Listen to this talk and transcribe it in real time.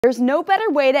There's no better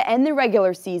way to end the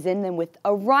regular season than with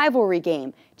a rivalry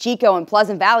game. Chico and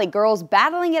Pleasant Valley girls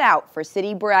battling it out for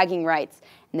city bragging rights.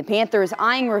 And the Panthers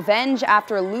eyeing revenge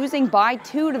after losing by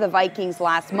 2 to the Vikings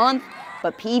last month.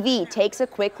 But PV takes a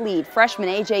quick lead. Freshman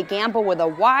AJ Gamble with a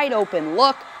wide open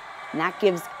look. And that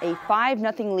gives a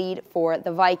 5-0 lead for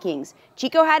the Vikings.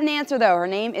 Chico had an answer though. Her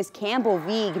name is Campbell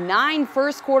Vieg. 9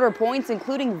 first-quarter points,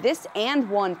 including this and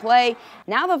one play.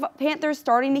 Now the Panthers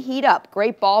starting to heat up.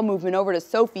 Great ball movement over to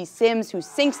Sophie Sims, who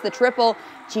sinks the triple.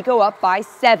 Chico up by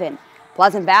 7.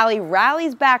 Pleasant Valley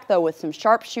rallies back though with some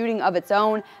sharp shooting of its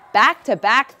own.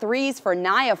 Back-to-back threes for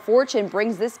Nia Fortune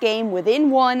brings this game within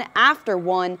 1 after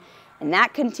 1. And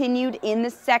that continued in the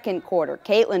second quarter.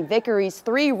 Caitlin Vickery's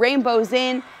 3 rainbows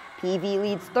in. PV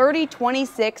leads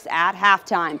 30-26 at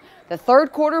halftime. The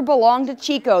third quarter belonged to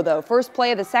Chico, though. First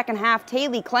play of the second half,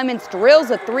 Taylor Clements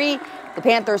drills a 3. The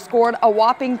Panthers scored a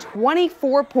whopping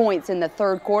 24 points in the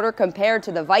third quarter compared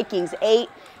to the Vikings' 8,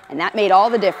 and that made all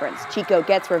the difference. Chico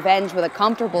gets revenge with a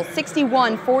comfortable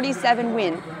 61-47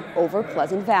 win over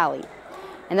Pleasant Valley.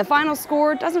 And the final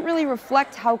score doesn't really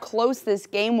reflect how close this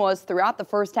game was throughout the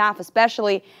first half,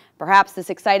 especially. Perhaps this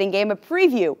exciting game a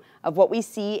preview of what we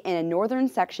see in a Northern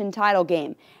Section title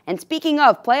game. And speaking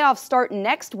of, playoffs start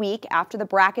next week after the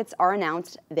brackets are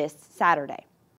announced this Saturday.